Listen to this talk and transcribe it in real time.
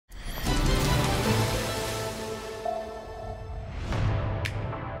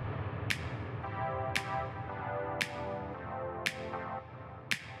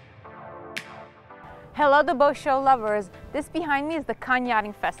Hello, the boat show lovers. This behind me is the Cannes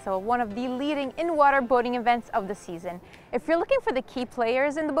Yachting Festival, one of the leading in-water boating events of the season. If you're looking for the key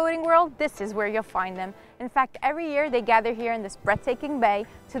players in the boating world, this is where you'll find them. In fact, every year they gather here in this breathtaking bay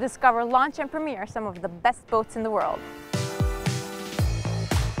to discover, launch and premiere some of the best boats in the world.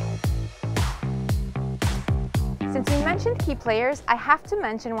 Since we mentioned key players, I have to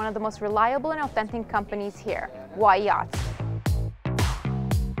mention one of the most reliable and authentic companies here, YACHTS.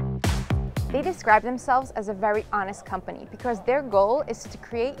 They describe themselves as a very honest company because their goal is to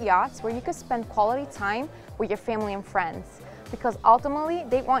create yachts where you can spend quality time with your family and friends, because ultimately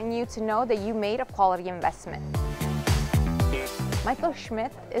they want you to know that you made a quality investment. Michael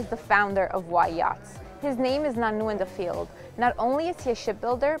Schmidt is the founder of YACHTS. His name is not new in the field. Not only is he a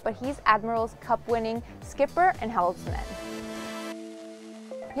shipbuilder, but he's Admiral's Cup-winning skipper and helmsman.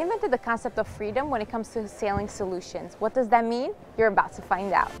 He invented the concept of freedom when it comes to sailing solutions. What does that mean? You're about to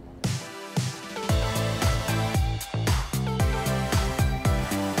find out.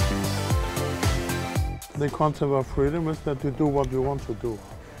 The concept of freedom is that you do what you want to do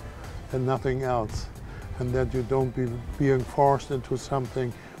and nothing else, and that you don't be being forced into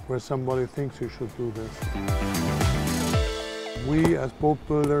something where somebody thinks you should do this. We as boat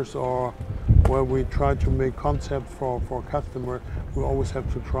builders, or where we try to make concepts for customers, we always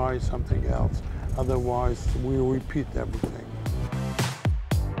have to try something else. Otherwise we repeat everything.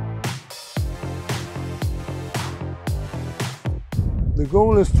 The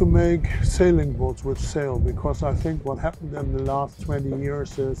goal is to make sailing boats which sail, because I think what happened in the last 20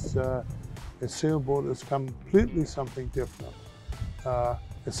 years is a sailboat is completely something different. A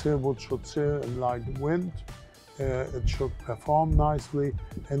sailboat should sail in light wind, it should perform nicely,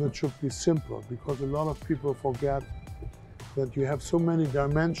 and it should be simple, because a lot of people forget that you have so many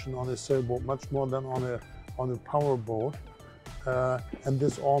dimensions on a sailboat, much more than on a power boat, and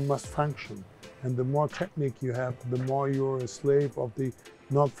this all must function. And the more technique you have, the more you're a slave of the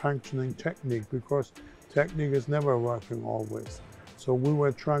not functioning technique, because technique is never working always. So we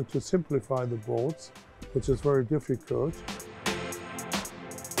were trying to simplify the boats, which is very difficult.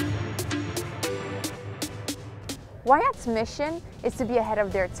 YACHT's mission is to be ahead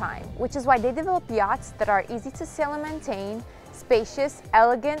of their time, which is why they develop yachts that are easy to sail and maintain, spacious,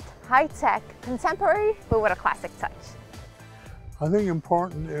 elegant, high-tech, contemporary, but with a classic touch. I think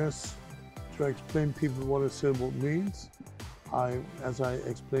important is to explain people what a sailboat means. As I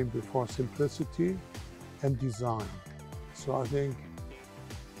explained before, simplicity and design. So I think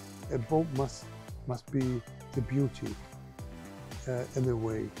a boat must be the beauty in a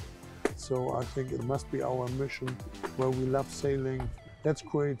way. So I think it must be our mission, where we love sailing. Let's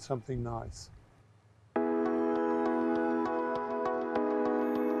create something nice.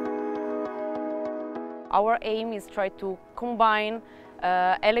 Our aim is try to combine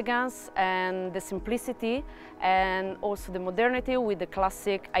elegance and the simplicity, and also the modernity with the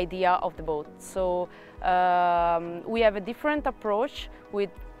classic idea of the boat. So we have a different approach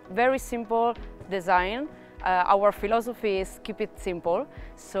with very simple design. Our philosophy is keep it simple,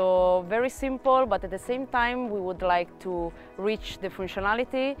 so very simple, but at the same time we would like to reach the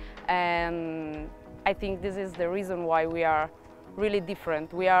functionality, and I think this is the reason why we are really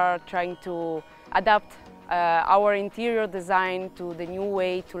different. We are trying to adapt our interior design to the new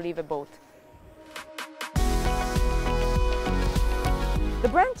way to live a boat. The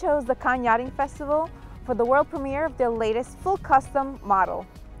brand chose the Cannes Yachting Festival for the world premiere of their latest full custom model,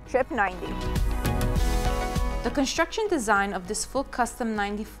 Trip 90. The construction design of this full custom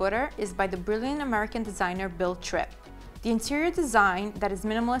 90-footer is by the brilliant American designer Bill Tripp. The interior design, that is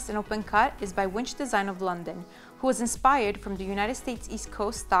minimalist and open cut, is by Winch Design of London, who was inspired from the United States East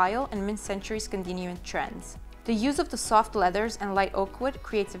Coast style and mid-century Scandinavian trends. The use of the soft leathers and light oak wood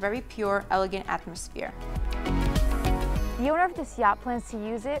creates a very pure, elegant atmosphere. The owner of this yacht plans to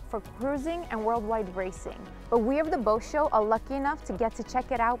use it for cruising and worldwide racing, but we of the boat show are lucky enough to get to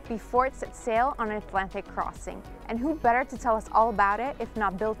check it out before it sets sail on an Atlantic crossing. And who better to tell us all about it if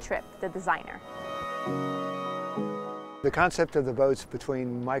not Bill Tripp, the designer. The concept of the boats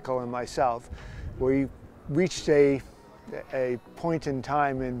between Michael and myself, we reached a point in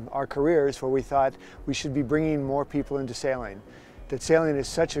time in our careers where we thought we should be bringing more people into sailing. That sailing is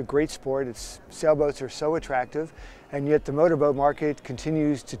such a great sport, sailboats are so attractive, and yet the motorboat market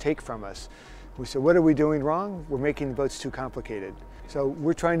continues to take from us. We said, what are we doing wrong? We're making the boats too complicated. So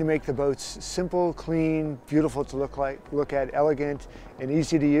we're trying to make the boats simple, clean, beautiful to look at, elegant, and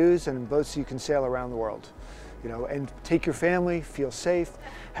easy to use, and boats you can sail around the world. And take your family, feel safe,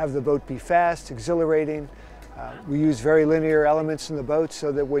 have the boat be fast, exhilarating. We use very linear elements in the boat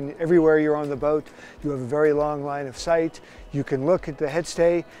so that everywhere you're on the boat, you have a very long line of sight. You can look at the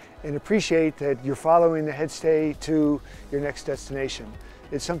headstay and appreciate that you're following the headstay to your next destination.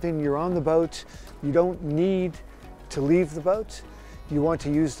 It's something you're on the boat, you don't need to leave the boat, you want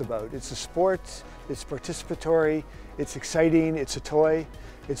to use the boat. It's a sport, it's participatory, it's exciting, it's a toy,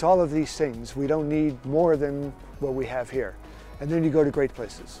 it's all of these things. We don't need more than what we have here. And then you go to great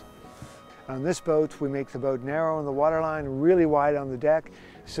places. On this boat, we make the boat narrow on the waterline, really wide on the deck,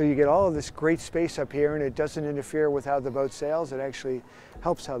 so you get all of this great space up here, and it doesn't interfere with how the boat sails. It actually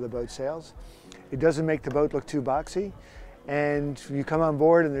helps how the boat sails. It doesn't make the boat look too boxy, and you come on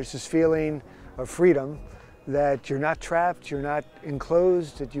board and there's this feeling of freedom that you're not trapped, you're not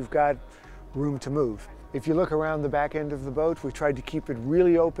enclosed, that you've got room to move. If you look around the back end of the boat, we tried to keep it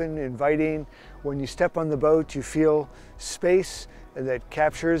really open, inviting. When you step on the boat, you feel space that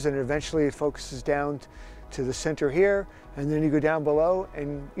captures, and eventually it focuses down to the center here, and then you go down below,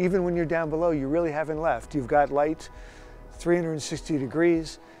 and even when you're down below, you really haven't left. You've got light 360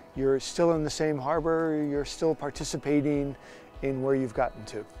 degrees, you're still in the same harbor, you're still participating in where you've gotten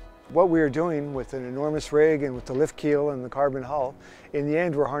to. What we are doing with an enormous rig and with the lift keel and the carbon hull, in the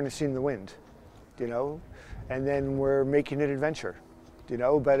end we're harnessing the wind, you know, and then we're making it adventure, you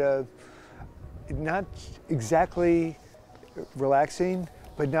know, but not exactly relaxing,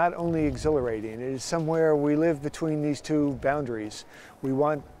 but not only exhilarating. It is somewhere we live between these two boundaries. We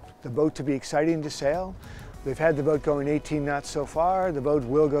want the boat to be exciting to sail. They've had the boat going 18 knots so far. The boat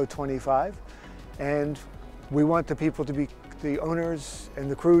will go 25. And we want the people to be, the owners and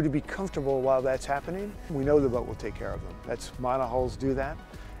the crew, to be comfortable while that's happening. We know the boat will take care of them. That's monohulls do that.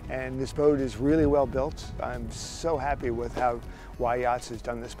 And this boat is really well built. I'm so happy with how YACHTS has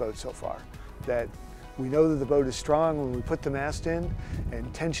done this boat so far. That we know that the boat is strong when we put the mast in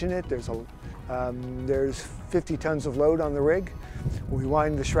and tension it. There's 50 tons of load on the rig. When we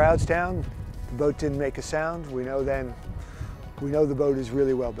wind the shrouds down, the boat didn't make a sound. We know the boat is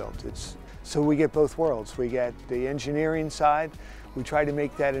really well built. So we get both worlds. We get the engineering side. We try to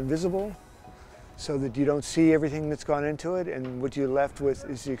make that invisible so that you don't see everything that's gone into it, and what you're left with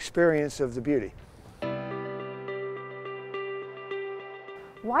is the experience of the beauty.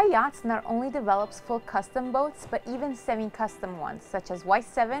 YACHTS not only develops full custom boats, but even semi-custom ones, such as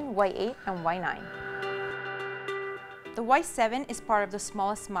Y7, Y8, and Y9. The Y7 is part of the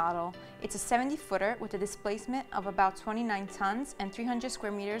smallest model. It's a 70-footer with a displacement of about 29 tons and 300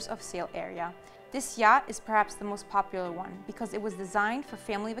 square meters of sail area. This yacht is perhaps the most popular one because it was designed for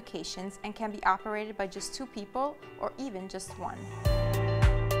family vacations and can be operated by just 2 people or even just 1.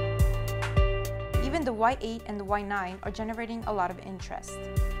 Even the Y8 and the Y9 are generating a lot of interest.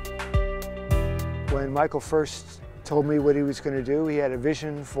 When Michael first told me what he was going to do, he had a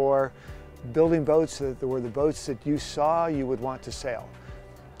vision for building boats that were the boats that you saw you would want to sail.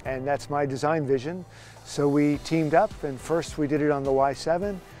 And that's my design vision. So we teamed up, and first we did it on the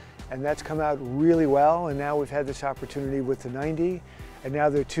Y7, and that's come out really well. And now we've had this opportunity with the 90, and now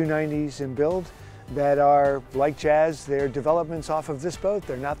there are 2 90s in build that are like jazz. They're developments off of this boat.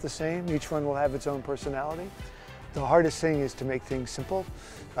 They're not the same. Each one will have its own personality. The hardest thing is to make things simple.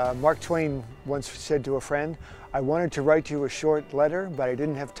 Mark Twain once said to a friend, "I wanted to write you a short letter, but I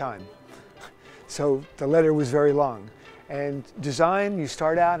didn't have time." So the letter was very long. And design, you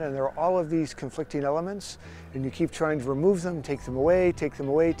start out and there are all of these conflicting elements, and you keep trying to remove them, take them away, take them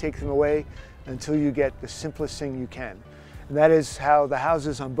away, take them away, until you get the simplest thing you can. And that is how the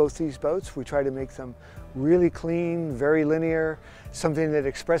houses on both these boats, we try to make them really clean, very linear, something that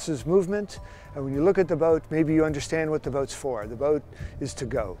expresses movement. And when you look at the boat, maybe you understand what the boat's for. The boat is to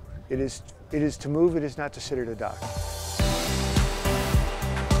go. It is to move, it is not to sit at a dock.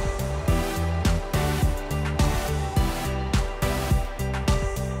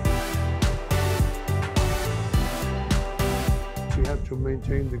 You have to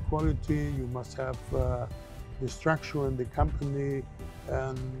maintain the quality, you must have the structure in the company,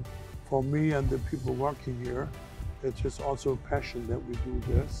 and for me and the people working here, it's just also a passion that we do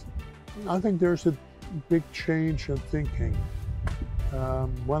this. I think there's a big change in thinking.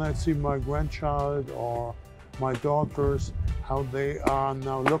 When I see my grandchild or my daughters, how they are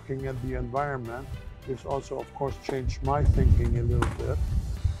now looking at the environment, it's also of course changed my thinking a little bit.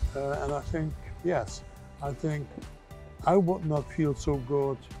 And I think, yes, I think I would not feel so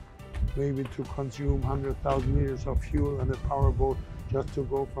good maybe to consume 100,000 liters of fuel in a powerboat just to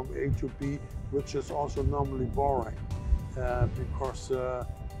go from A to B, which is also normally boring because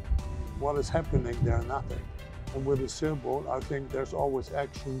what is happening there? Nothing. And with a sailboat, I think there's always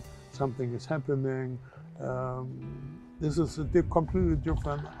action, something is happening. This is a completely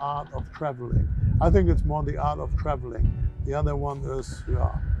different art of traveling. I think it's more the art of traveling. The other one is,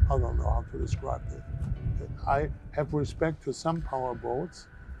 yeah, I don't know how to describe it. I have respect for some power boats,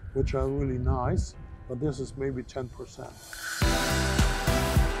 which are really nice, but this is maybe 10%.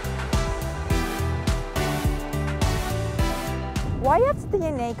 YACHTS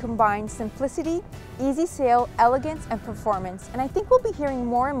DNA combines simplicity, easy sail, elegance, and performance. And I think we'll be hearing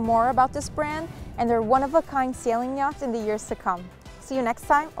more and more about this brand and their one-of-a-kind sailing yachts in the years to come. See you next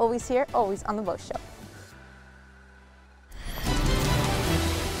time, always here, always on the Boat Show.